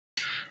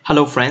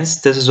Hello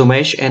friends, this is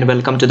Umesh and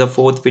welcome to the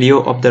fourth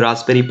video of the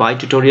Raspberry Pi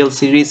tutorial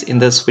series. In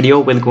this video,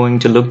 we're going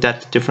to look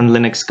at different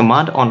Linux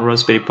command on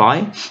Raspberry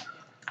Pi.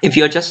 If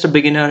you're just a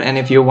beginner and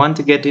if you want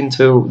to get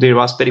into the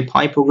Raspberry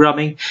Pi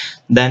programming,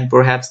 then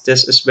perhaps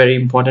this is very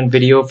important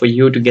video for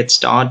you to get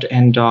started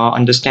and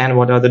understand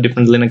what are the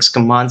different Linux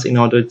commands in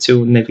order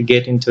to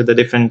navigate into the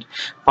different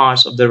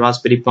parts of the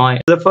Raspberry Pi.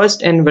 The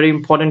first and very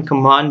important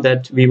command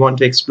that we want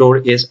to explore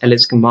is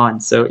ls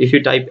command. So if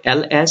you type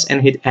ls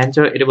and hit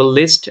enter, it will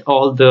list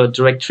all the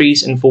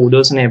directories and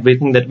folders and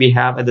everything that we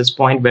have at this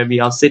point where we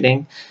are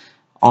sitting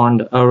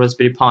on a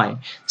Raspberry Pi.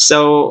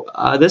 So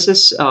this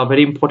is a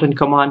very important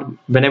command.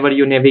 Whenever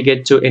you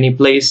navigate to any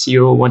place,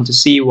 you want to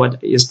see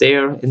what is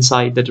there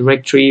inside the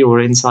directory or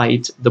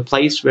inside the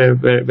place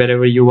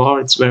wherever you are.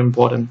 It's very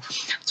important.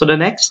 So the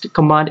next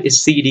command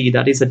is cd,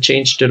 that is a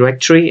change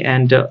directory,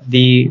 and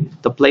the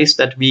place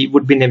that we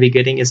would be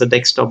navigating is a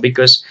desktop,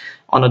 because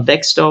on a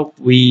desktop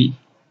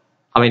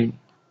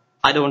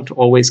I don't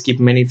always keep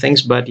many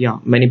things, but yeah,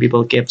 many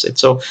people keeps it.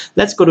 So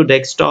let's go to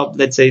desktop.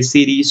 Let's say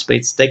cd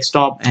space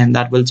desktop, and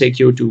that will take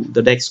you to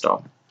the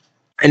desktop.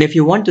 And if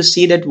you want to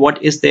see that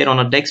what is there on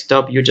a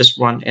desktop, you just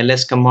run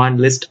ls command,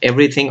 list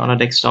everything on a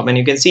desktop, and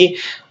you can see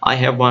I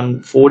have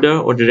one folder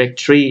or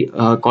directory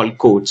called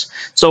codes.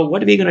 So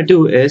what we're going to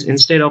do is,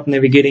 instead of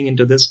navigating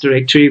into this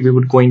directory, we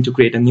would going to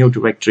create a new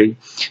directory.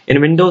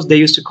 In Windows they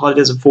used to call it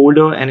as a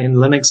folder, and in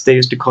Linux they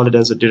used to call it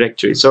as a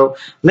directory. So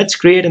let's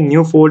create a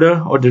new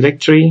folder or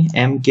directory,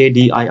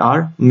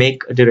 mkdir,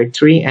 make a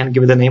directory, and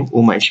give it the name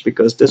Umesh,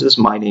 because this is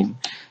my name.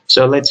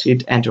 So let's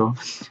hit enter.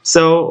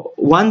 So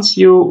once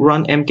you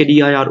run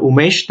mkdir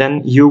Umesh,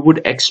 then you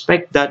would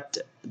expect that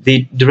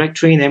the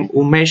directory name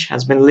Umesh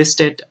has been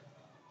listed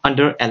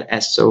under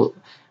ls, so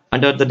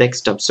under the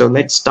desktop. So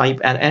let's type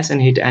ls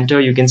and hit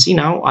enter. You can see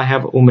now I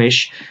have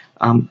Umesh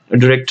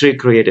directory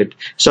created.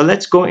 So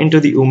let's go into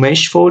the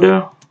Umesh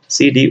folder,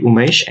 cd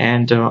Umesh,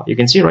 and you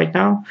can see right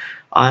now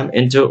I'm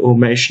into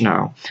Umesh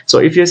now. So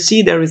if you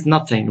see, there is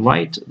nothing,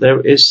 right? There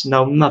is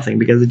now nothing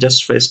because it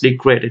just freshly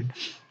created.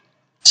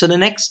 So the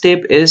next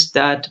step is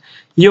that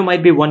you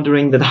might be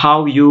wondering that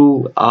how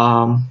you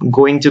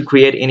going to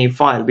create any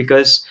file,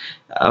 because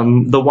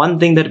the one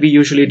thing that we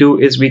usually do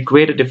is we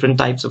create different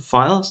types of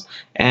files,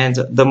 and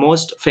the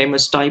most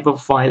famous type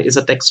of file is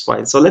a text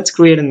file. So let's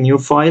create a new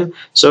file.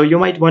 So you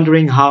might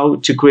wondering how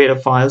to create a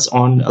files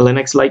on a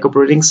Linux-like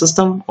operating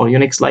system or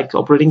Unix-like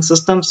operating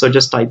system. So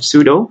just type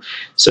sudo.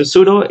 So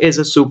sudo is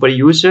a super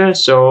user.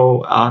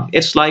 So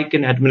it's like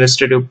an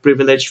administrative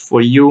privilege for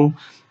you,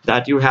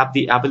 that you have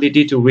the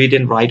ability to read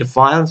and write a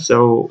file.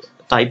 So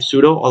type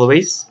sudo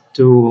always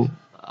to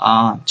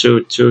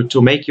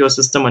make your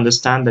system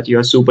understand that you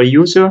are a super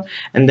user,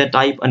 and then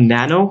type a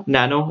nano.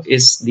 Nano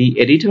is the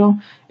editor.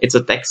 It's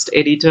a text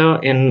editor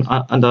in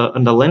under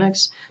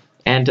Linux,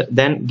 and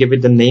then give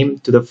it the name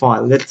to the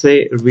file. Let's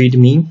say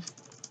readme,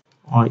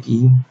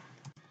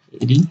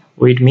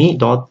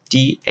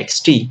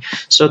 readme.txt.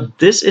 So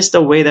this is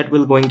the way that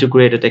we're going to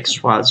create a text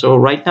file. So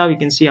right now you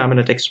can see I'm in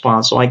a text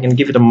file, so I can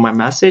give it my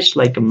message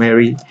like a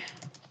Merry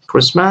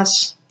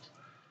Christmas,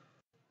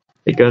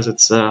 because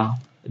it's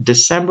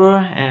December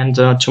and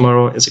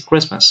tomorrow is a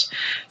Christmas.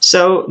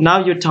 So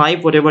now you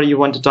type whatever you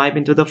want to type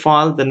into the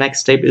file. The next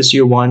step is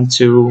you want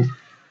to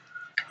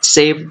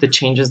save the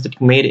changes that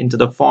you made into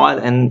the file,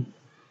 and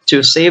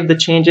to save the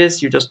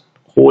changes you just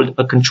hold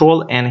a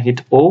control and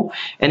hit O,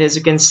 and as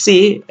you can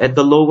see at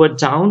the lower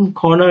down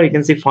corner, you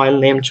can see file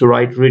name to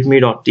write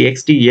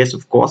readme.txt. Yes,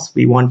 of course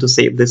we want to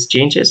save these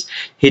changes.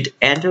 Hit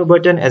enter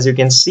button. As you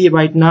can see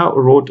right now,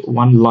 wrote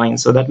one line,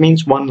 so that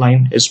means one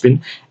line has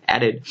been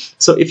added.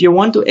 So if you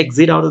want to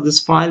exit out of this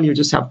file, you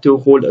just have to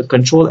hold a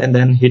control and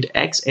then hit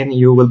X, and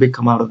you will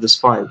come out of this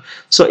file.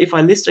 So if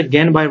I list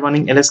again by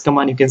running ls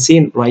command, you can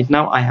see right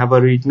now I have a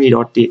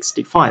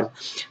readme.txt file.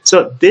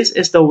 So this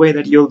is the way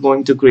that you're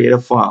going to create a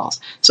file.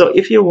 So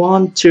if you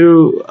want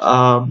to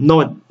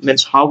know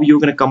means how you're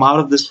going to come out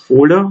of this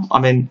folder,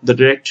 the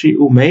directory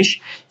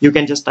Umesh, you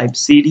can just type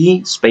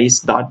cd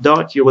space ...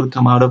 You will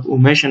come out of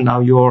Umesh, and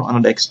now you are on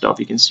a desktop.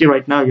 You can see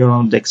right now you're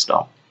on a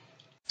desktop.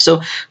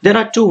 So there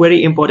are two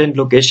very important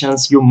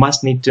locations you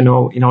must need to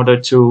know in order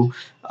to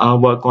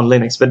work on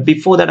Linux. But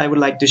before that, I would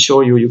like to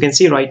show you. You can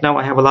see right now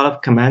I have a lot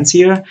of commands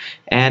here,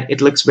 and it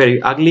looks very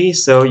ugly.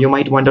 So you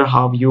might wonder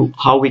how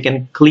we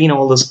can clean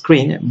all the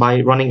screen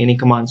by running any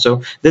command.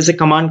 So there's a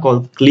command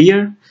called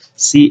clear,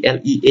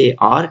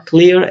 C-L-E-A-R,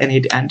 clear, and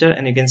hit enter,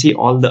 and you can see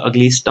all the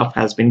ugly stuff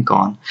has been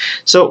gone.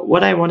 So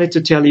what I wanted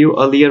to tell you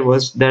earlier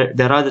was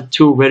there are the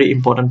two very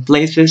important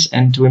places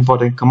and two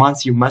important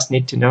commands you must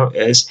need to know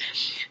is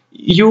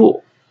you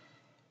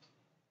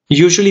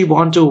usually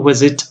want to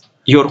visit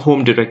your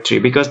home directory,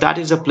 because that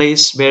is a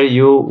place where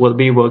you will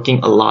be working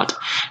a lot.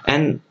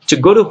 And To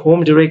go to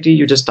home directory,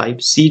 you just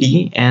type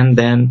cd and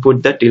then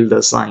put the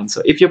tilde sign.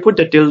 So if you put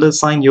the tilde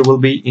sign, you will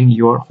be in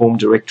your home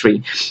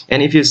directory.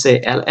 And if you say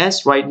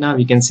ls right now,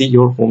 you can see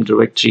your home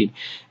directory.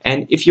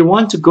 And if you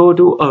want to go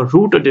to a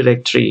root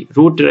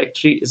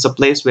directory is a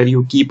place where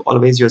you keep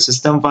always your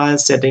system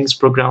files, settings,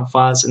 program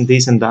files, and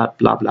this and that,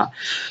 blah blah.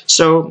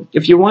 So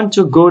if you want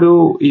to go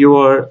to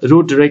your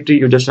root directory,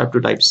 you just have to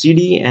type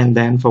cd and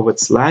then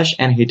 /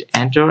 and hit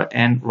enter,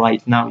 and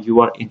right now you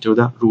are into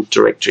the root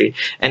directory.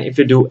 And if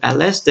you do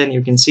ls, then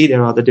you can see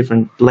there are the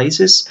different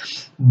places: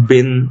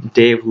 bin,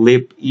 dev,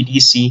 lib,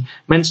 etc.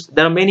 Means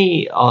there are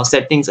many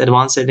settings,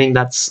 advanced setting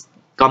that's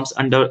comes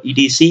under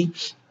etc.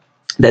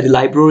 There are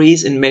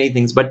libraries and many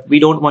things, but we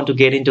don't want to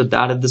get into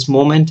that at this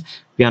moment.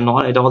 We are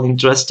not at all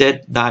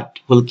interested. That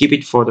will keep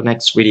it for the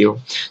next video.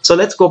 So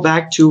let's go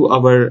back to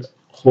our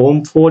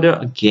home folder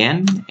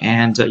again,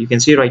 and you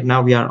can see right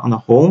now we are on the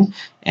home.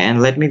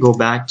 And let me go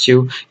back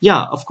to,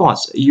 yeah, of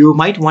course you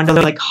might wonder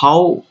like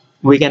how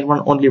we can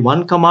run only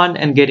one command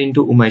and get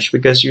into Umesh,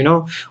 because you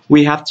know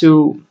we have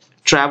to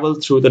travel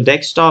through the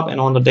desktop,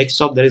 and on the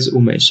desktop there is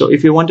Umesh. So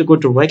if you want to go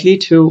directly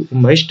to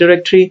Umesh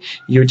directory,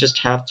 you just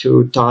have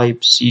to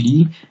type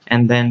cd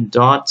and then /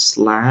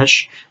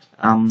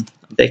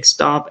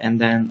 desktop,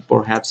 and then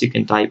perhaps you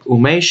can type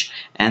Umesh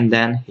and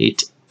then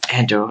hit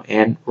enter,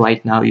 and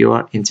right now you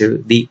are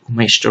into the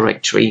Umesh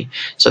directory.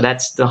 So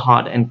that's the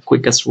hard and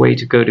quickest way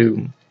to go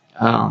to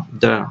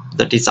the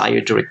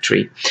desired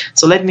directory.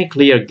 So let me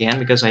clear again,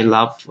 because I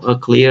love a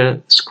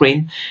clear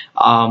screen.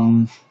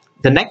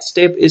 The next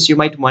step is, you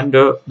might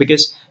wonder,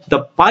 because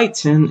the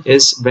Python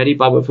is very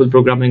powerful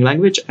programming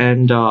language,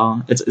 and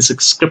it's a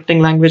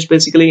scripting language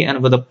basically,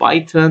 and with the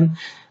Python,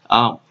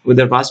 with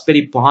the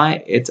Raspberry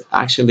Pi, it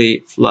actually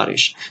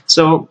flourished.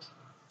 So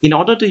in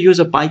order to use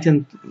a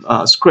Python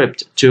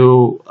script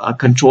to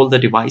control the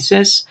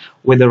devices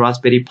with the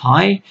Raspberry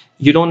Pi,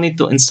 you don't need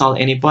to install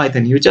any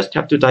Python. You just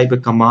have to type a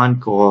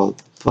command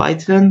called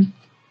Python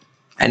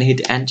and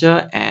hit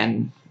enter,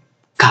 and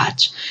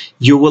cut,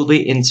 you will be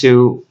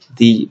into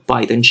the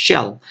Python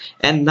shell.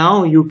 And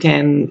now you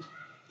can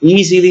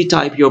easily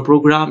type your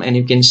program, and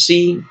you can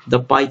see the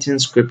Python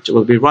script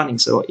will be running.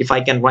 So if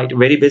I can write a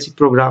very basic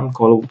program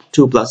called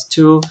 2 +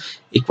 2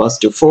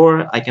 =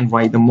 4, I can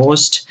write the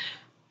most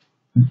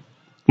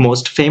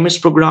famous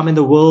program in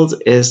the world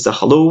is the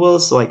hello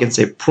world. So I can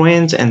say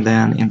print, and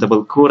then in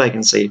double quote I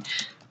can say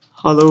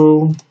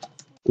hello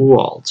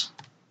world.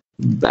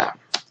 Bam.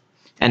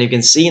 And you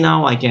can see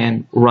now I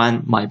can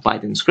run my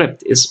Python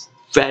script. It's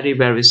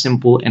very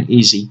simple and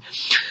easy.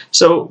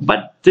 So,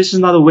 but this is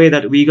not a way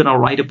that we're gonna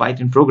write a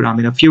Python program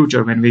in the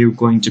future, when we're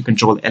going to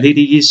control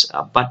LEDs,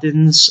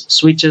 buttons,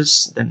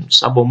 switches, then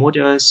servo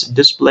motors,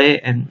 display,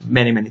 and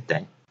many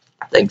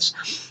things.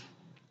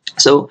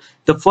 So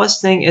the first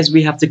thing is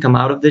we have to come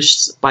out of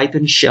this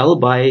Python shell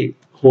by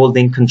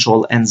holding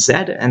Control and Z,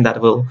 and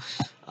that will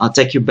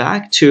take you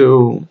back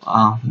to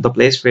the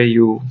place where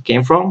you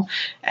came from.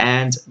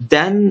 And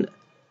then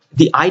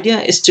the idea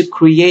is to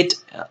create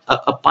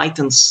a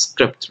Python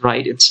script,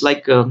 right? It's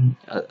like a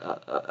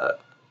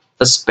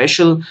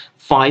special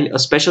file, a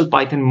special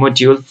Python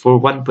module for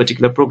one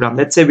particular program.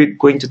 Let's say we're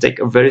going to take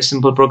a very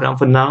simple program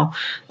for now.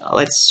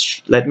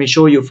 Let me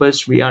show you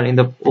first. We are in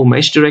the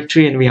Umesh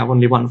directory, and we have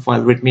only one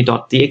file,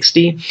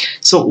 readme.txt.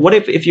 So what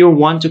if you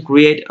want to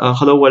create a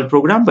hello world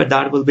program, but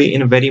that will be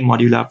in a very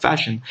modular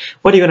fashion?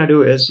 What you're gonna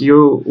do is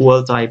you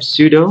will type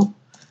sudo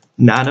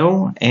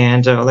nano,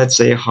 and let's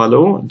say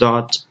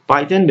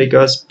hello.python,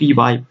 because py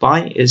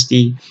is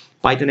the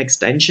Python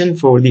extension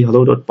for the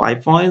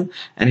hello.py file,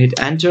 and hit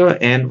enter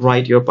and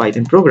write your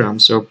Python program.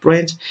 So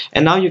print,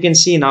 and now you can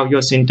see now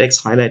your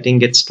syntax highlighting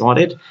gets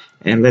started.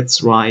 And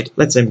let's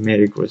say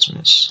Merry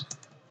Christmas,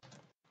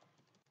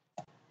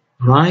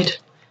 right?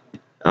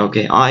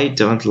 Okay, I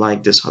don't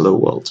like this hello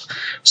world.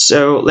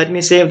 So let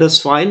me save this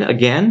file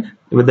again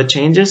with the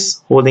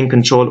changes, holding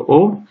Control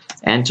O,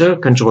 enter,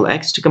 Control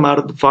X to come out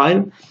of the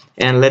file,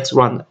 and let's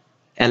run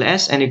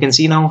ls, and you can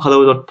see now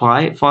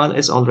hello.py file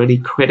is already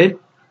created.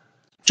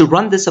 To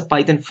run this a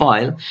Python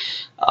file,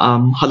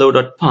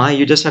 hello.py,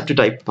 you just have to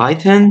type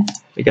Python,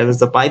 because it's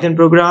the Python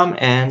program,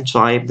 and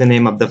type the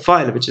name of the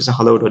file, which is a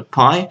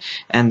hello.py,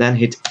 and then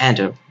hit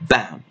enter.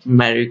 Bam,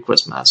 Merry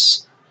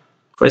Christmas.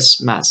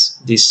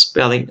 The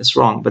spelling is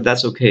wrong, but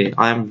that's okay.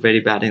 I am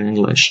very bad in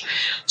English.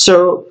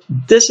 So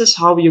this is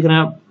how you're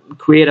gonna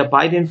create a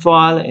Python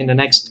file. In the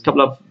next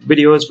couple of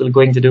videos, we're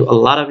going to do a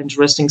lot of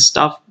interesting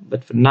stuff,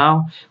 but for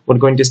now we're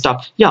going to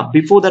stop. Yeah,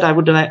 before that I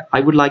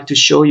would like to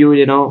show you,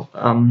 you know,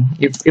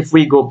 if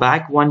we go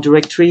back one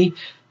directory,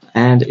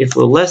 and if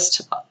we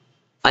list,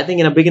 I think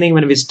in the beginning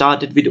when we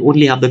started, we'd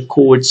only have the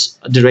codes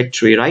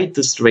directory, right?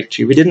 This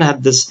directory, we didn't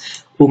have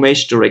this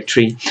Umesh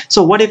directory.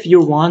 So what if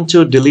you want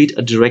to delete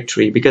a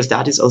directory, because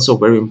that is also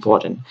very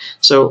important.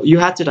 So you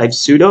have to type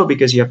sudo,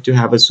 because you have to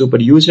have a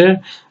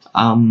Superuser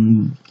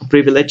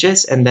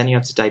privileges, and then you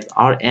have to type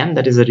rm,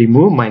 that is a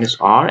remove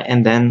 -r,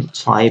 and then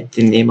type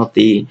the name of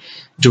the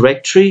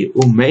directory,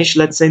 Umesh,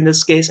 let's say in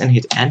this case, and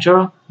hit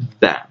enter.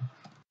 Bam.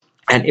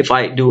 And if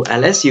I do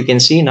ls, you can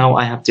see now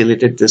I have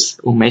deleted this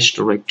umesh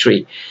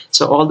directory.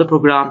 So all the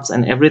programs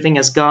and everything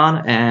is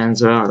gone, and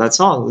that's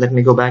all. Let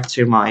me go back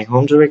to my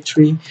home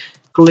directory.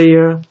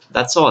 Clear.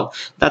 That's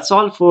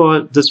all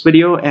for this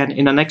video, and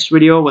in the next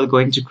video we're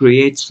going to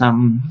create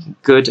some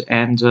good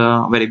and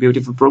very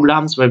beautiful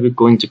programs where we're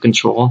going to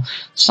control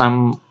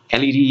some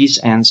LEDs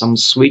and some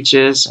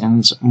switches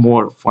and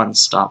more fun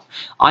stuff.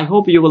 I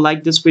hope you will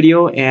like this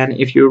video, and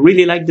if you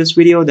really like this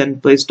video, then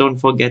please don't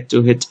forget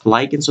to hit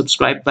like and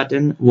subscribe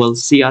button. We'll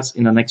see us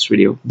in the next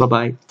video. Bye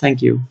bye.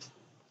 Thank you.